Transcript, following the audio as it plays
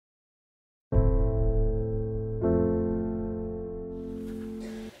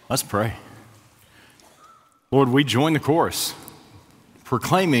Let's pray. Lord, we join the chorus,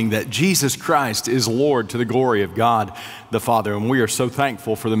 proclaiming that Jesus Christ is Lord to the glory of God the Father. And we are so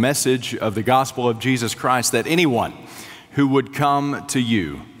thankful for the message of the gospel of Jesus Christ, that anyone who would come to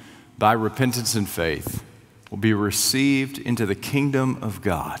you by repentance and faith will be received into the kingdom of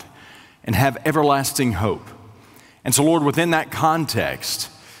God and have everlasting hope. And so, Lord, within that context,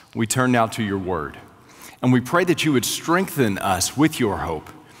 we turn now to your word. And we pray that you would strengthen us with your hope,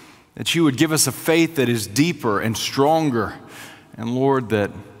 that you would give us a faith that is deeper and stronger. And Lord,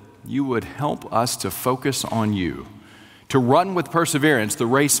 that you would help us to focus on you, to run with perseverance the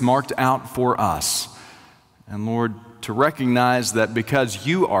race marked out for us. And Lord, to recognize that because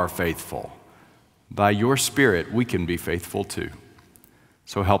you are faithful, by your Spirit, we can be faithful too.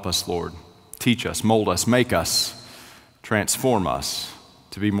 So help us, Lord. Teach us, mold us, make us, transform us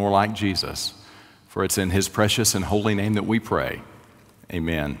to be more like Jesus. For it's in his precious and holy name that we pray.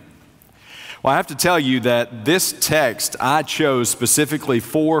 Amen. Well, I have to tell you that this text I chose specifically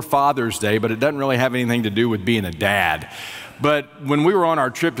for Father's Day, but it doesn't really have anything to do with being a dad. But when we were on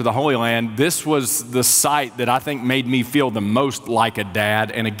our trip to the Holy Land, this was the site that I think made me feel the most like a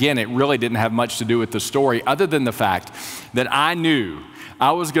dad. And again, it really didn't have much to do with the story, other than the fact that I knew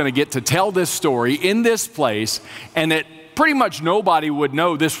I was going to get to tell this story in this place, and that pretty much nobody would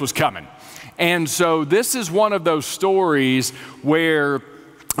know this was coming. And so this is one of those stories where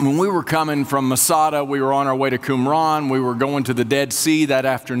when we were coming from Masada, we were on our way to Qumran. We were going to the Dead Sea that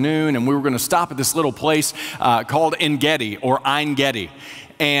afternoon, and we were going to stop at this little place called Ein Gedi, or Ein Gedi.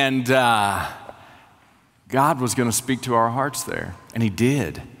 And God was going to speak to our hearts there, and he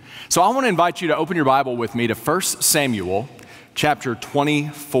did. So I want to invite you to open your Bible with me to 1 Samuel chapter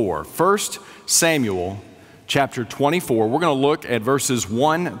 24. 1 Samuel chapter 24. We're going to look at verses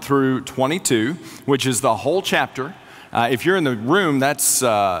 1 through 22, which is the whole chapter. If you're in the room, that's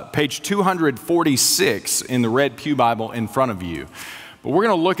page 246 in the Red Pew Bible in front of you. But we're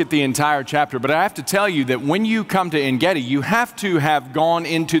going to look at the entire chapter. But I have to tell you that when you come to En Gedi, you have to have gone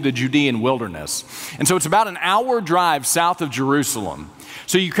into the Judean wilderness. And so it's about an hour drive south of Jerusalem.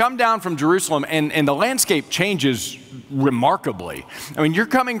 So you come down from Jerusalem, and the landscape changes remarkably. I mean, you're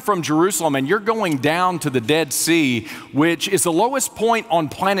coming from Jerusalem, and you're going down to the Dead Sea, which is the lowest point on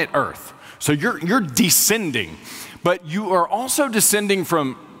planet Earth. So you're descending. But you are also descending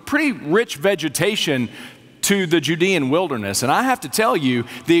from pretty rich vegetation to the Judean wilderness. And I have to tell you,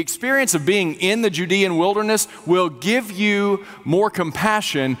 the experience of being in the Judean wilderness will give you more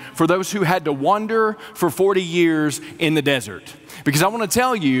compassion for those who had to wander for 40 years in the desert. Because I want to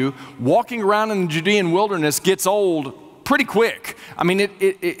tell you, walking around in the Judean wilderness gets old pretty quick. I mean,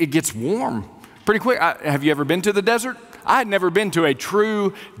 it gets warm pretty quick. Have you ever been to the desert? I had never been to a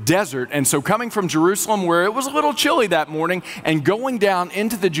true desert, and so coming from Jerusalem, where it was a little chilly that morning, and going down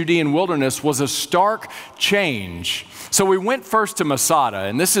into the Judean wilderness was a stark change. So we went first to Masada,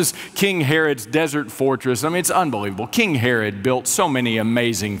 and this is King Herod's desert fortress. I mean, it's unbelievable. King Herod built so many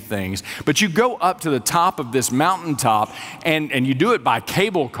amazing things. But you go up to the top of this mountaintop, and you do it by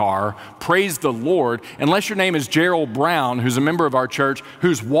cable car. Praise the Lord. Unless your name is Gerald Brown, who's a member of our church,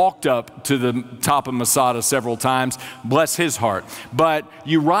 who's walked up to the top of Masada several times. Bless his heart. But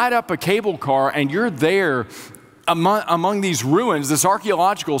you ride up a cable car, and you're there among these ruins, this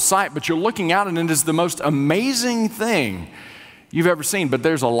archaeological site, but you're looking out, and it is the most amazing thing you've ever seen. But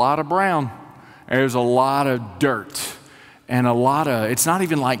there's a lot of brown. There's a lot of dirt. And it's not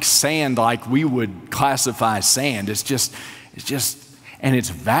even like sand like we would classify sand. It's just, and it's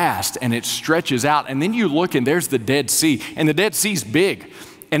vast, and it stretches out. And then you look, and there's the Dead Sea, and the Dead Sea's big.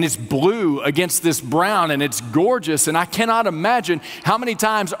 And it's blue against this brown, and it's gorgeous. And I cannot imagine how many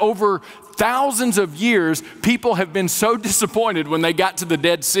times over thousands of years people have been so disappointed when they got to the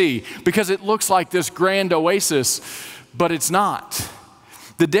Dead Sea, because it looks like this grand oasis, but it's not.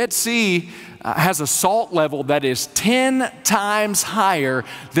 The Dead Sea has a salt level that is 10 times higher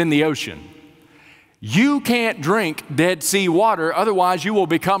than the ocean. You can't drink Dead Sea water, otherwise you will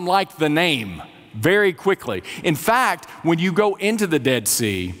become like the name very quickly. In fact, when you go into the Dead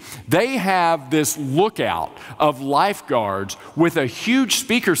Sea, they have this lookout of lifeguards with a huge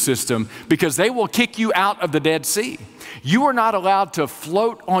speaker system, because they will kick you out of the Dead Sea. You are not allowed to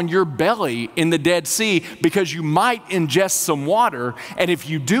float on your belly in the Dead Sea, because you might ingest some water. And if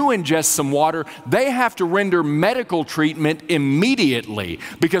you do ingest some water, they have to render medical treatment immediately,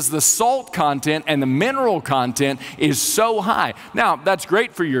 because the salt content and the mineral content is so high. Now, that's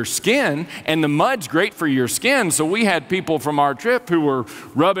great for your skin, and the mud's great for your skin. So we had people from our trip who were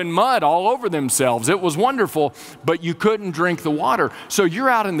rubbing mud all over themselves. It was wonderful, but you couldn't drink the water. So you're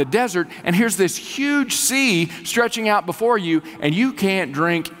out in the desert, and here's this huge sea stretching out before you, and you can't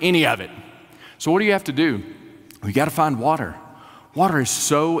drink any of it. So what do you have to do? We got to find water. Water is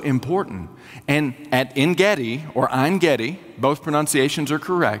so important. And at En Gedi, or Ein Gedi, both pronunciations are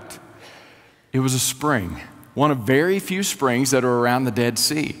correct, it was a spring, one of very few springs that are around the Dead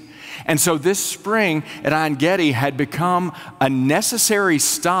Sea. And so this spring at Ein Gedi had become a necessary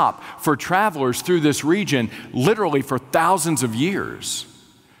stop for travelers through this region, literally for thousands of years.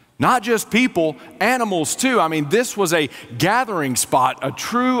 Not just people, animals too. I mean, this was a gathering spot, a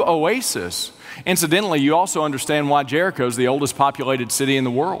true oasis. Incidentally, you also understand why Jericho is the oldest populated city in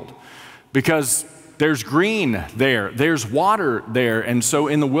the world, because there's green there, there's water there. And so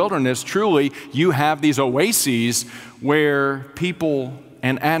in the wilderness, truly, you have these oases where people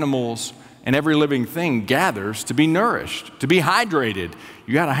and animals and every living thing gathers to be nourished, to be hydrated.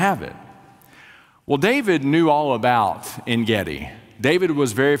 You got to have it. Well, David knew all about En Gedi. David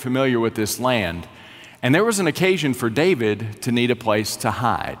was very familiar with this land, and there was an occasion for David to need a place to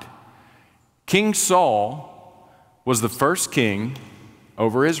hide. King Saul was the first king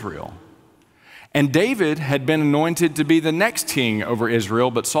over Israel. And David had been anointed to be the next king over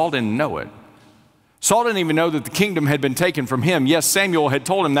Israel, but Saul didn't know it. Saul didn't even know that the kingdom had been taken from him. Yes, Samuel had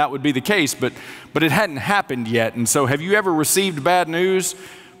told him that would be the case, but it hadn't happened yet. And so have you ever received bad news,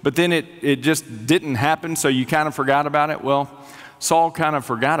 but then it just didn't happen, so you kind of forgot about it? Well, Saul kind of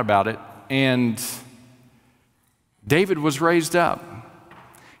forgot about it, and David was raised up.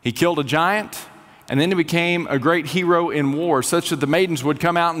 He killed a giant, and then he became a great hero in war, such that the maidens would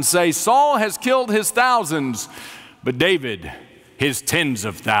come out and say, Saul has killed his thousands, but David his tens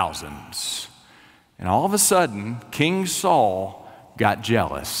of thousands. And all of a sudden, King Saul got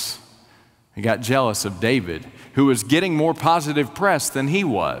jealous. He got jealous of David, who was getting more positive press than he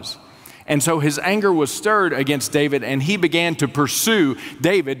was. And so his anger was stirred against David, and he began to pursue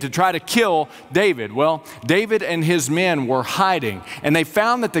David to try to kill David. Well, David and his men were hiding, and they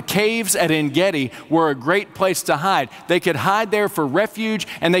found that the caves at En Gedi were a great place to hide. They could hide there for refuge,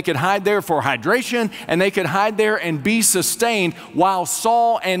 and they could hide there for hydration, and they could hide there and be sustained while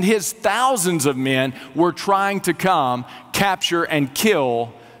Saul and his thousands of men were trying to come, capture, and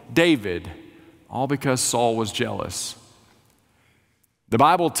kill David, all because Saul was jealous. The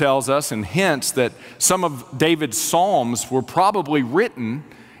Bible tells us and hints that some of David's psalms were probably written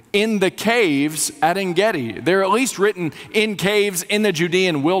in the caves at En Gedi. They're at least written in caves in the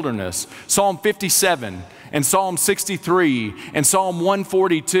Judean wilderness. Psalm 57 and Psalm 63 and Psalm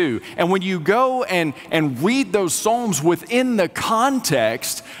 142. And when you go and read those psalms within the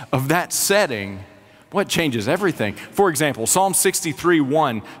context of that setting, well, it changes everything. For example, Psalm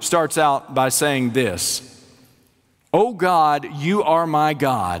 63:1 starts out by saying this: O God, you are my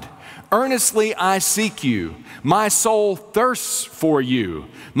God. Earnestly I seek you. My soul thirsts for you.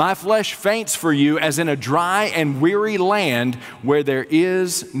 My flesh faints for you as in a dry and weary land where there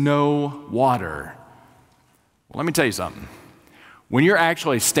is no water. Well, let me tell you something. When you're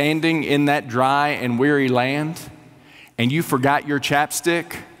actually standing in that dry and weary land and you forgot your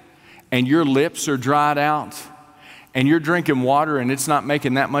chapstick and your lips are dried out and you're drinking water and it's not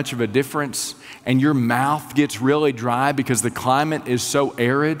making that much of a difference, and your mouth gets really dry because the climate is so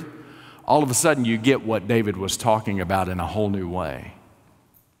arid, all of a sudden you get what David was talking about in a whole new way.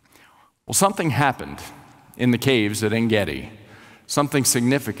 Well, something happened in the caves at En Gedi, something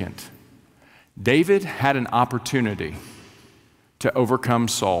significant. David had an opportunity to overcome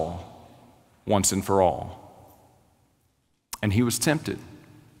Saul once and for all. And he was tempted.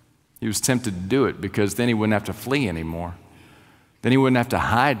 He was tempted to do it because then he wouldn't have to flee anymore. Then he wouldn't have to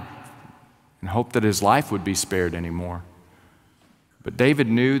hide and hope that his life would be spared anymore. But David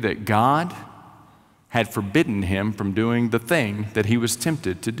knew that God had forbidden him from doing the thing that he was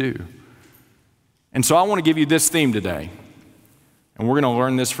tempted to do. And so I want to give you this theme today, and we're going to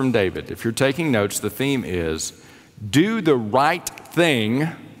learn this from David. If you're taking notes, the theme is, do the right thing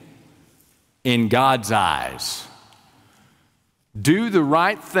in God's eyes. Do the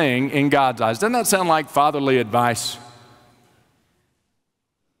right thing in God's eyes. Doesn't that sound like fatherly advice?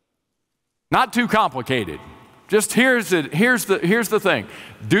 Not too complicated. Just here's the thing.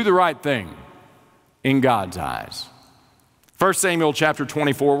 Do the right thing in God's eyes. 1 Samuel chapter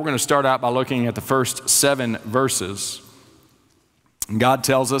 24, we're going to start out by looking at the first 7 verses. And God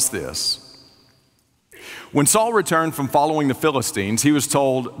tells us this: When Saul returned from following the Philistines, he was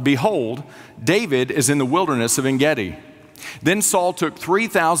told, Behold, David is in the wilderness of En Gedi. Then Saul took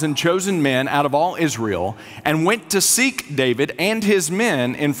 3,000 chosen men out of all Israel and went to seek David and his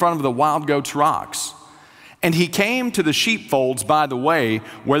men in front of the wild goats' rocks. And he came to the sheepfolds by the way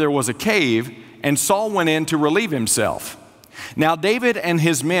where there was a cave, and Saul went in to relieve himself. Now David and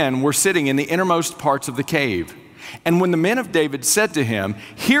his men were sitting in the innermost parts of the cave. And when the men of David said to him,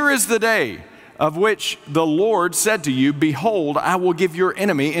 "Here is the day of which the Lord said to you, Behold, I will give your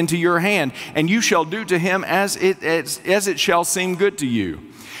enemy into your hand, and you shall do to him as it shall seem good to you."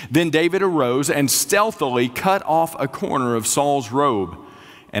 Then David arose and stealthily cut off a corner of Saul's robe.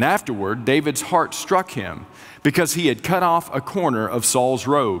 And afterward, David's heart struck him, because he had cut off a corner of Saul's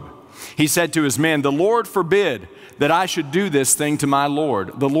robe. He said to his men, "The Lord forbid that I should do this thing to my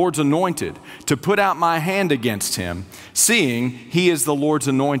Lord, the Lord's anointed, to put out my hand against him, seeing he is the Lord's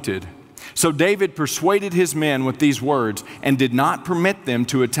anointed." So David persuaded his men with these words and did not permit them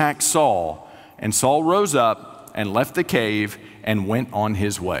to attack Saul. And Saul rose up and left the cave and went on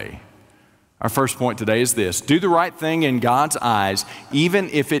his way. Our first point today is this: do the right thing in God's eyes, even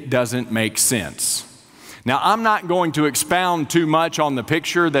if it doesn't make sense. Now, I'm not going to expound too much on the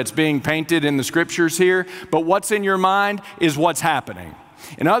picture that's being painted in the scriptures here, but what's in your mind is what's happening.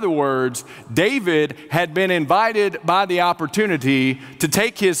 In other words, David had been invited by the opportunity to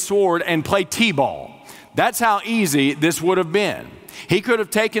take his sword and play t-ball. That's how easy this would have been. He could have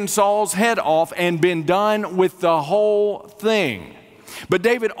taken Saul's head off and been done with the whole thing. But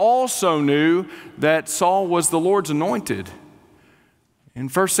David also knew that Saul was the Lord's anointed. In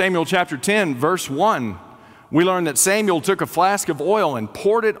 1 Samuel chapter 10, verse 1, we learn that Samuel took a flask of oil and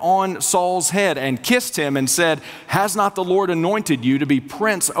poured it on Saul's head and kissed him and said, "Has not the Lord anointed you to be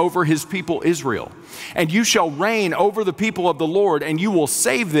prince over his people Israel? And you shall reign over the people of the Lord, and you will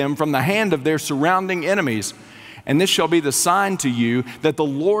save them from the hand of their surrounding enemies. And this shall be the sign to you that the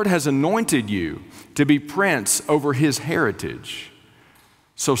Lord has anointed you to be prince over his heritage."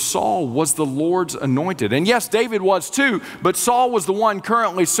 So Saul was the Lord's anointed. And yes, David was too, but Saul was the one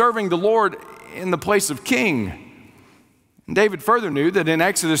currently serving the Lord in the place of king. And David further knew that in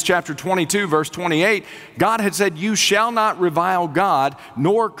Exodus chapter 22, verse 28, God had said, "You shall not revile God,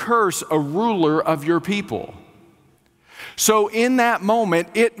 nor curse a ruler of your people." So in that moment,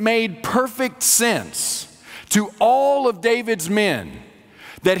 it made perfect sense to all of David's men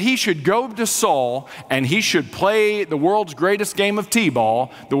that he should go to Saul and he should play the world's greatest game of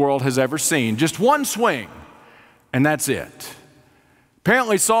t-ball the world has ever seen. Just one swing, and that's it.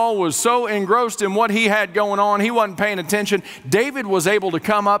 Apparently Saul was so engrossed in what he had going on, he wasn't paying attention. David was able to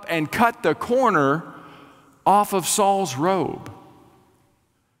come up and cut the corner off of Saul's robe.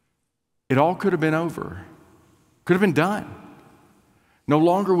 It all could have been over. Could have been done. No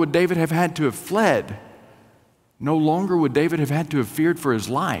longer would David have had to have fled. No longer would David have had to have feared for his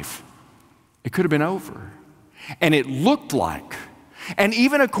life. It could have been over. And it looked like, and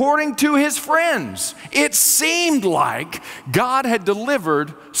even according to his friends, it seemed like God had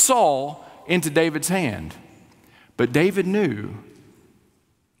delivered Saul into David's hand. But David knew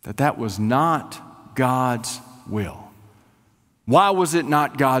that that was not God's will. Why was it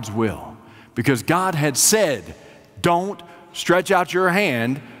not God's will? Because God had said, "Don't stretch out your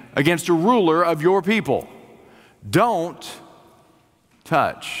hand against a ruler of your people. Don't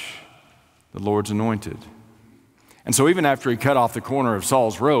touch the Lord's anointed." And so even after he cut off the corner of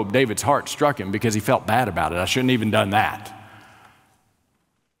Saul's robe, David's heart struck him because he felt bad about it. I shouldn't even done that.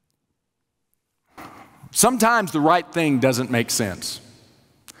 Sometimes the right thing doesn't make sense.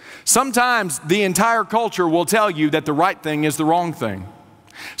 Sometimes the entire culture will tell you that the right thing is the wrong thing.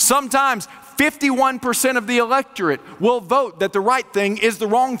 Sometimes 51% of the electorate will vote that the right thing is the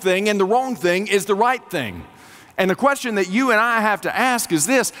wrong thing and the wrong thing is the right thing. And the question that you and I have to ask is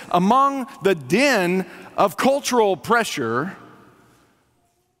this: among the din of cultural pressure,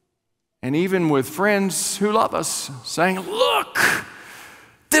 and even with friends who love us saying, "Look,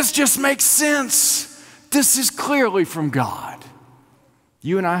 this just makes sense. This is clearly from God,"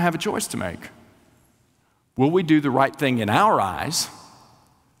 you and I have a choice to make. Will we do the right thing in our eyes?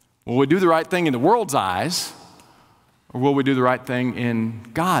 Will we do the right thing in the world's eyes? Or will we do the right thing in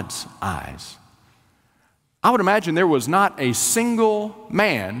God's eyes? I would imagine there was not a single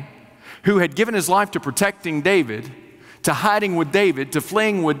man who had given his life to protecting David, to hiding with David, to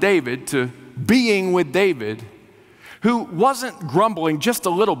fleeing with David, to being with David, who wasn't grumbling just a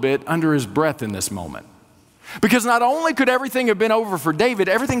little bit under his breath in this moment. Because not only could everything have been over for David,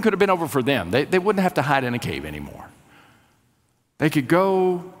 everything could have been over for them. They wouldn't have to hide in a cave anymore. They could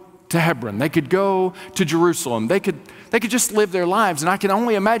go to Hebron. They could go to Jerusalem. They could just live their lives. And I can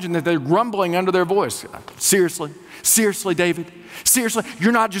only imagine that they're grumbling under their voice. "Seriously? Seriously, David? Seriously?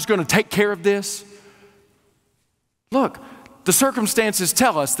 You're not just going to take care of this?" Look, the circumstances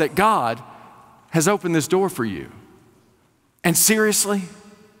tell us that God has opened this door for you. And seriously?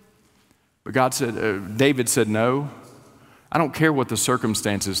 But David said, "No, I don't care what the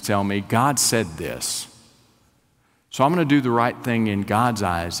circumstances tell me. God said this. So I'm going to do the right thing in God's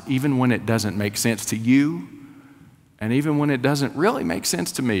eyes, even when it doesn't make sense to you and even when it doesn't really make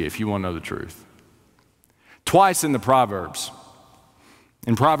sense to me, if you want to know the truth. Twice in the Proverbs,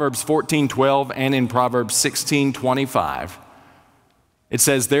 in Proverbs 14:12 and in Proverbs 16:25, it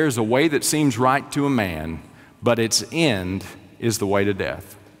says, "There's a way that seems right to a man, but its end is the way to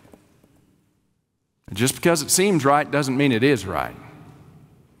death." Just because it seems right doesn't mean it is right.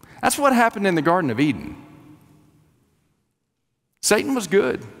 That's what happened in the Garden of Eden. Satan was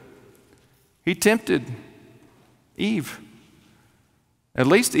good. He tempted Eve. At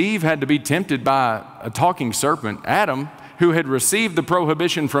least Eve had to be tempted by a talking serpent. Adam, who had received the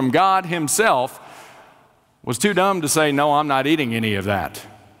prohibition from God himself, was too dumb to say, "No, I'm not eating any of that."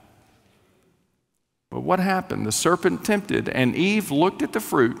 But what happened? The serpent tempted, and Eve looked at the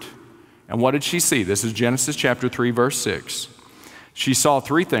fruit, and what did she see? This is Genesis chapter 3, verse 6. She saw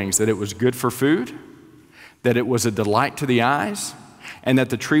three things: that it was good for food, that it was a delight to the eyes, and that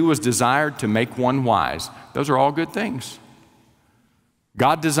the tree was desired to make one wise. Those are all good things.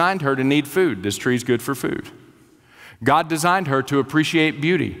 God designed her to need food. This tree is good for food. God designed her to appreciate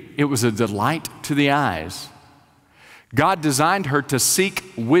beauty. It was a delight to the eyes. God designed her to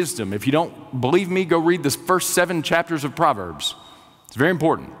seek wisdom. If you don't believe me, go read the first 7 chapters of Proverbs. It's very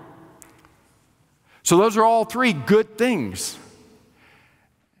important. So those are all three good things.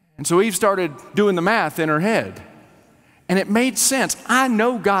 And so Eve started doing the math in her head. And it made sense. I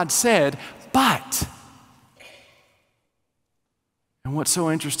know God said, but. And what's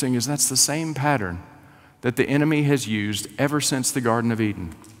so interesting is that's the same pattern that the enemy has used ever since the Garden of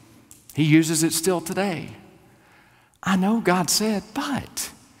Eden. He uses it still today. I know God said, but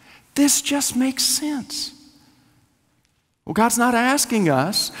this just makes sense. Well, God's not asking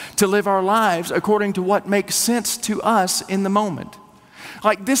us to live our lives according to what makes sense to us in the moment.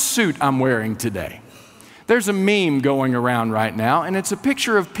 Like this suit I'm wearing today. There's a meme going around right now, and it's a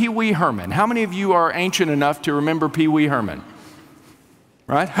picture of Pee Wee Herman. How many of you are ancient enough to remember Pee Wee Herman?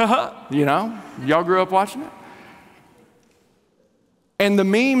 Right? You know, y'all grew up watching it? And the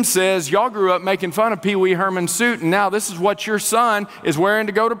meme says, y'all grew up making fun of Pee Wee Herman's suit, and now this is what your son is wearing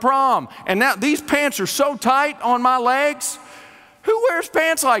to go to prom. And now these pants are so tight on my legs. Who wears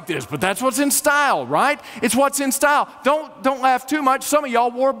pants like this? But that's what's in style, right? It's what's in style. Don't laugh too much. Some of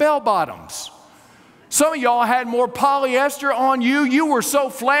y'all wore bell bottoms. Some of y'all had more polyester on you. You were so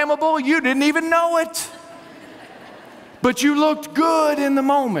flammable, you didn't even know it. But you looked good in the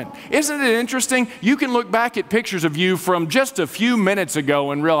moment. Isn't it interesting? You can look back at pictures of you from just a few minutes ago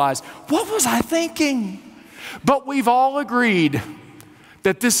and realize, what was I thinking? But we've all agreed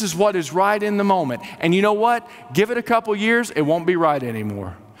that this is what is right in the moment. And you know what? Give it a couple years, it won't be right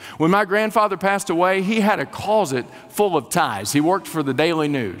anymore. When my grandfather passed away, he had a closet full of ties. He worked for the Daily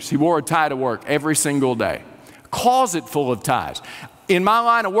News. He wore a tie to work every single day. Closet full of ties. In my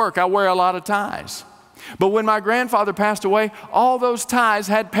line of work, I wear a lot of ties. But when my grandfather passed away, all those ties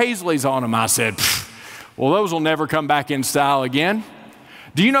had paisleys on them. I said, well, those will never come back in style again.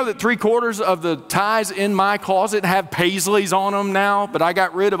 Do you know that 3/4 of the ties in my closet have paisleys on them now, but I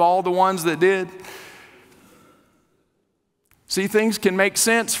got rid of all the ones that did? See, things can make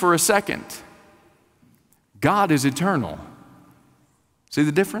sense for a second. God is eternal. See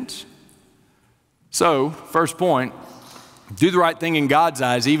the difference? So, first point, do the right thing in God's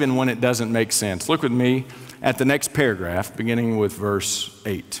eyes even when it doesn't make sense. Look with me at the next paragraph, beginning with verse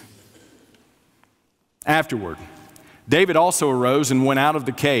 8. Afterward, David also arose and went out of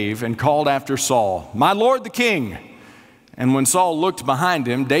the cave and called after Saul, "My lord the king." And when Saul looked behind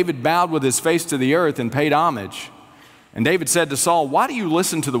him, David bowed with his face to the earth and paid homage. And David said to Saul, "Why do you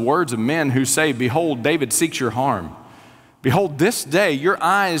listen to the words of men who say, 'Behold, David seeks your harm'? Behold, this day your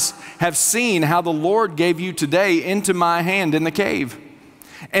eyes have seen how the Lord gave you today into my hand in the cave.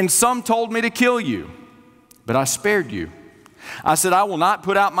 And some told me to kill you, but I spared you. I said, I will not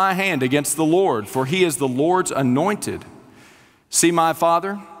put out my hand against the Lord, for he is the Lord's anointed. See, my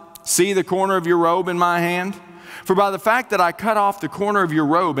father, see the corner of your robe in my hand? For by the fact that I cut off the corner of your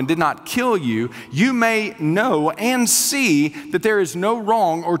robe and did not kill you, you may know and see that there is no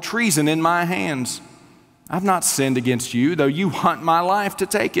wrong or treason in my hands. I've not sinned against you, though you hunt my life to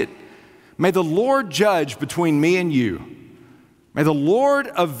take it. May the Lord judge between me and you. May the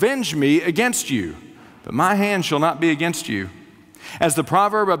Lord avenge me against you, but my hand shall not be against you. As the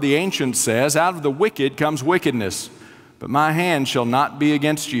proverb of the ancients says, out of the wicked comes wickedness, but my hand shall not be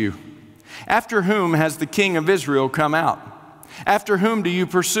against you. After whom has the king of Israel come out? After whom do you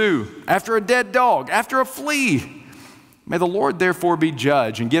pursue? After a dead dog, after a flea. May the Lord therefore be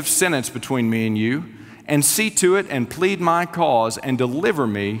judge and give sentence between me and you, and see to it and plead my cause and deliver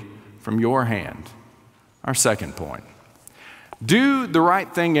me from your hand. Our second point. Do the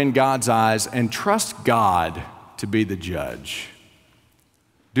right thing in God's eyes and trust God to be the judge.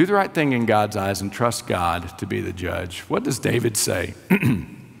 Do the right thing in God's eyes and trust God to be the judge. What does David say?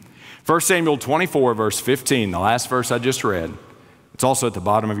 1 Samuel 24, verse 15, the last verse I just read. It's also at the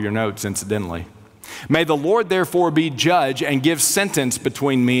bottom of your notes, incidentally. May the Lord therefore be judge and give sentence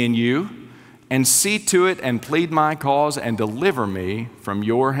between me and you, and see to it and plead my cause and deliver me from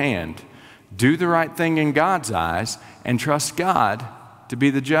your hand. Do the right thing in God's eyes and trust God to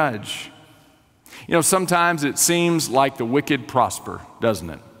be the judge. You know, sometimes it seems like the wicked prosper, doesn't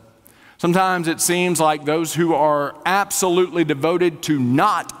it? Sometimes it seems like those who are absolutely devoted to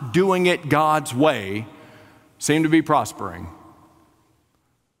not doing it God's way seem to be prospering.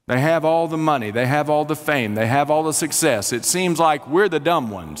 They have all the money, they have all the fame, they have all the success. It seems like we're the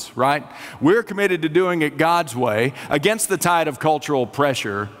dumb ones, right? We're committed to doing it God's way against the tide of cultural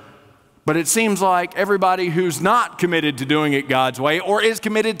pressure, but it seems like everybody who's not committed to doing it God's way or is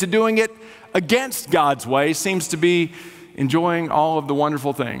committed to doing it against God's way seems to be enjoying all of the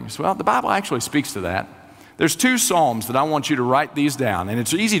wonderful things. Well, the Bible actually speaks to that. There's two Psalms that I want you to write these down, and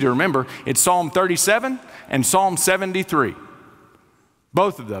it's easy to remember. It's Psalm 37 and Psalm 73.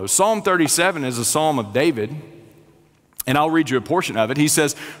 Both of those. Psalm 37 is a psalm of David, and I'll read you a portion of it. He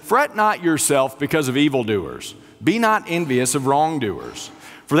says, "Fret not yourself because of evildoers. Be not envious of wrongdoers,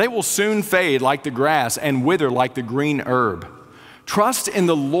 for they will soon fade like the grass and wither like the green herb. Trust in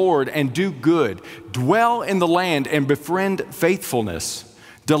the Lord and do good. Dwell in the land and befriend faithfulness.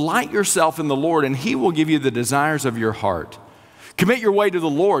 Delight yourself in the Lord, and He will give you the desires of your heart. Commit your way to the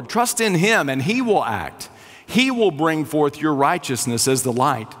Lord. Trust in Him, and He will act. He will bring forth your righteousness as the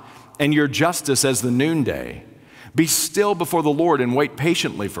light and your justice as the noonday. Be still before the Lord and wait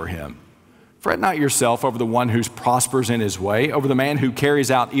patiently for Him. Fret not yourself over the one who prospers in his way, over the man who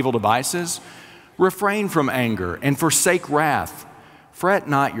carries out evil devices. Refrain from anger and forsake wrath. Fret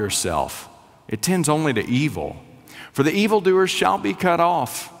not yourself. It tends only to evil. For the evildoers shall be cut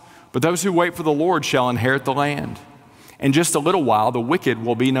off, but those who wait for the Lord shall inherit the land. In just a little while, the wicked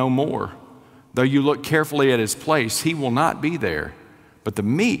will be no more. Though you look carefully at his place, he will not be there. But the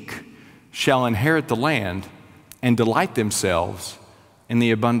meek shall inherit the land and delight themselves in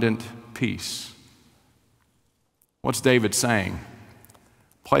the abundant peace." What's David saying?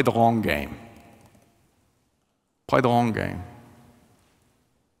 Play the long game. Play the long game.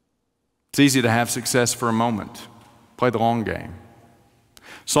 It's easy to have success for a moment. Play the long game.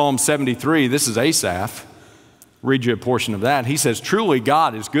 Psalm 73, this is Asaph. Read you a portion of that. He says, "Truly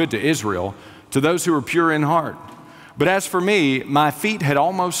God is good to Israel, to those who are pure in heart. But as for me, my feet had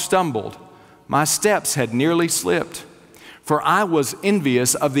almost stumbled. My steps had nearly slipped. For I was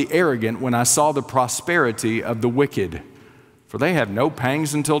envious of the arrogant when I saw the prosperity of the wicked. For they have no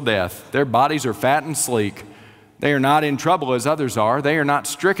pangs until death. Their bodies are fat and sleek. They are not in trouble as others are. They are not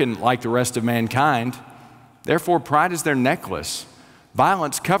stricken like the rest of mankind. Therefore pride is their necklace.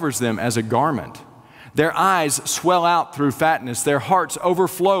 Violence covers them as a garment. Their eyes swell out through fatness. Their hearts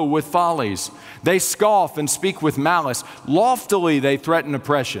overflow with follies. They scoff and speak with malice. Loftily they threaten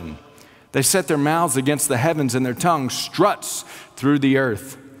oppression. They set their mouths against the heavens, and their tongue struts through the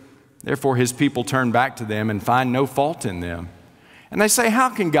earth. Therefore his people turn back to them and find no fault in them. And they say, how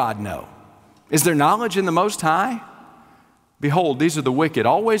can God know? Is there knowledge in the Most High? Behold, these are the wicked,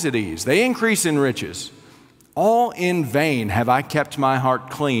 always at ease. They increase in riches. All in vain have I kept my heart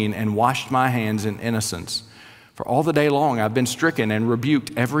clean and washed my hands in innocence. For all the day long I've been stricken and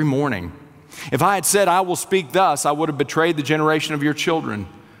rebuked every morning. If I had said, I will speak thus, I would have betrayed the generation of your children.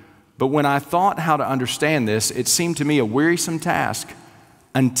 But when I thought how to understand this, it seemed to me a wearisome task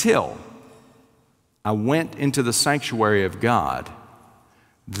until I went into the sanctuary of God.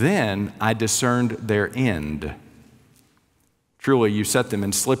 Then I discerned their end. Truly, you set them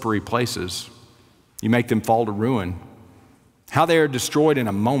in slippery places. You make them fall to ruin. How they are destroyed in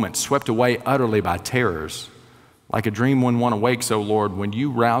a moment, swept away utterly by terrors. Like a dream when one awakes, O Lord, when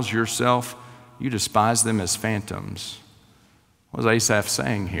you rouse yourself, you despise them as phantoms. What is Asaph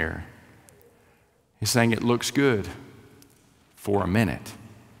saying here? He's saying it looks good for a minute,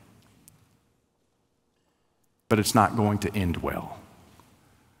 but it's not going to end well.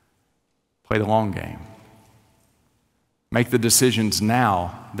 Play the long game. Make the decisions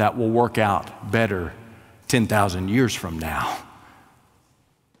now that will work out better 10,000 years from now.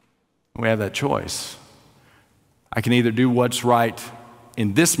 We have that choice. I can either do what's right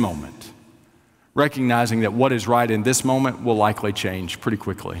in this moment, recognizing that what is right in this moment will likely change pretty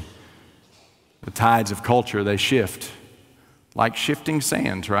quickly. The tides of culture, they shift like shifting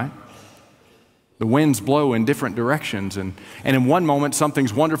sands, right? The winds blow in different directions, and in one moment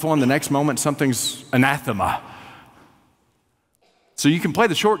something's wonderful, and the next moment something's anathema. So you can play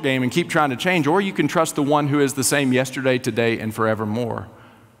the short game and keep trying to change, or you can trust the one who is the same yesterday, today, and forevermore,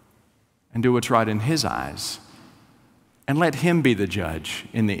 and do what's right in his eyes. And let him be the judge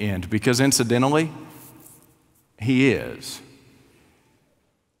in the end, because incidentally, he is,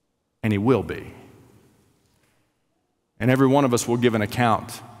 and he will be. And every one of us will give an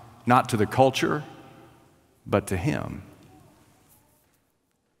account, not to the culture, but to him.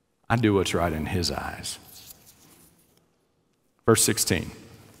 I do what's right in his eyes. Verse 16.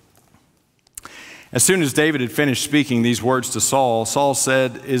 As soon as David had finished speaking these words to Saul, Saul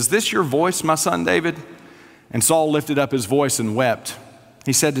said, "Is this your voice, my son David?" And Saul lifted up his voice and wept.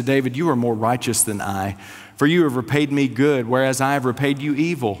 He said to David, "You are more righteous than I, for you have repaid me good, whereas I have repaid you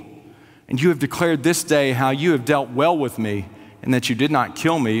evil. And you have declared this day how you have dealt well with me, and that you did not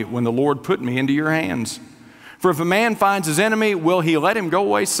kill me when the Lord put me into your hands. For if a man finds his enemy, will he let him go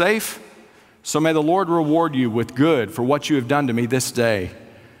away safe? So may the Lord reward you with good for what you have done to me this day.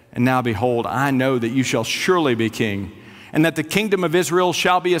 And now behold, I know that you shall surely be king, and that the kingdom of Israel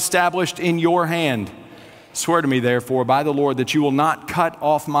shall be established in your hand. Swear to me, therefore, by the Lord, that you will not cut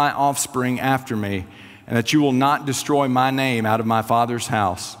off my offspring after me, and that you will not destroy my name out of my father's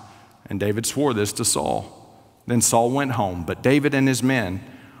house." And David swore this to Saul. Then Saul went home, but David and his men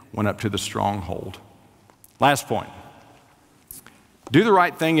went up to the stronghold. Last point. Do the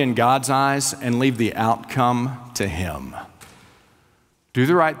right thing in God's eyes and leave the outcome to him. Do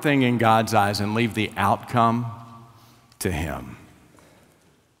the right thing in God's eyes and leave the outcome to him.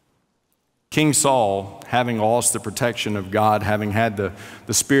 King Saul, having lost the protection of God, having had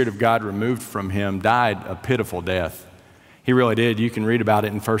the Spirit of God removed from him, died a pitiful death. He really did. You can read about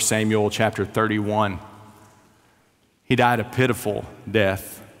it in 1 Samuel chapter 31. He died a pitiful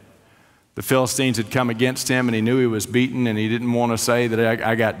death. The Philistines had come against him, and he knew he was beaten, and he didn't want to say that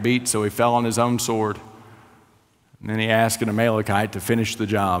I got beat, so he fell on his own sword. And then he asked an Amalekite to finish the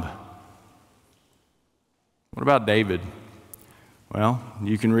job. What about David? Well,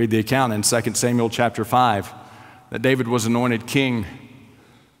 you can read the account in 2 Samuel chapter 5 that David was anointed king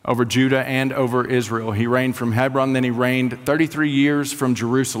over Judah and over Israel. He reigned from Hebron, then he reigned 33 years from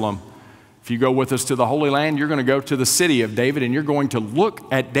Jerusalem. If you go with us to the Holy Land, you're going to go to the city of David, and you're going to look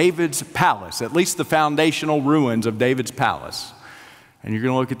at David's palace, at least the foundational ruins of David's palace. And you're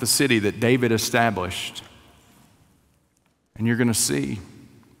going to look at the city that David established. And you're going to see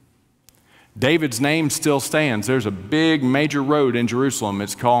David's name still stands. There's a big major road in Jerusalem.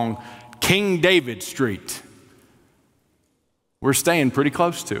 It's called King David Street. We're staying pretty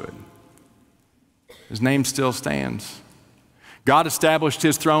close to it. His name still stands. God established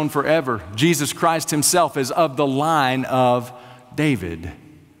his throne forever. Jesus Christ himself is of the line of David.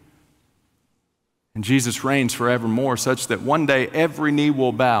 And Jesus reigns forevermore, such that one day every knee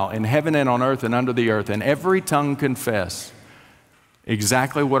will bow in heaven and on earth and under the earth, and every tongue confess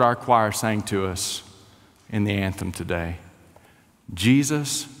exactly what our choir sang to us in the anthem today.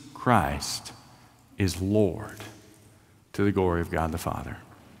 Jesus Christ is Lord, to the glory of God the Father.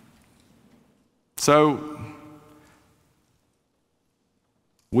 So,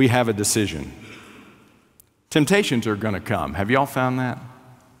 we have a decision. Temptations are going to come. Have y'all found that?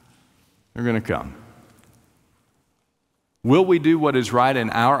 They're going to come. Will we do what is right in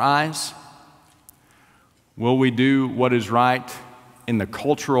our eyes? Will we do what is right in the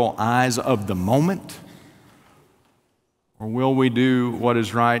cultural eyes of the moment? Or will we do what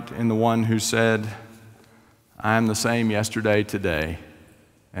is right in the one who said, "I am the same yesterday, today,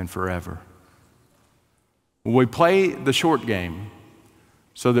 and forever"? Will we play the short game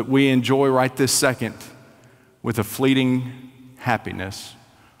so that we enjoy right this second with a fleeting happiness?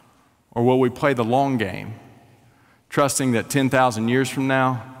 Or will we play the long game, trusting that 10,000 years from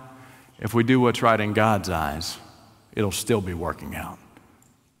now, if we do what's right in God's eyes, it'll still be working out?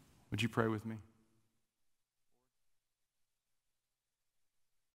 Would you pray with me?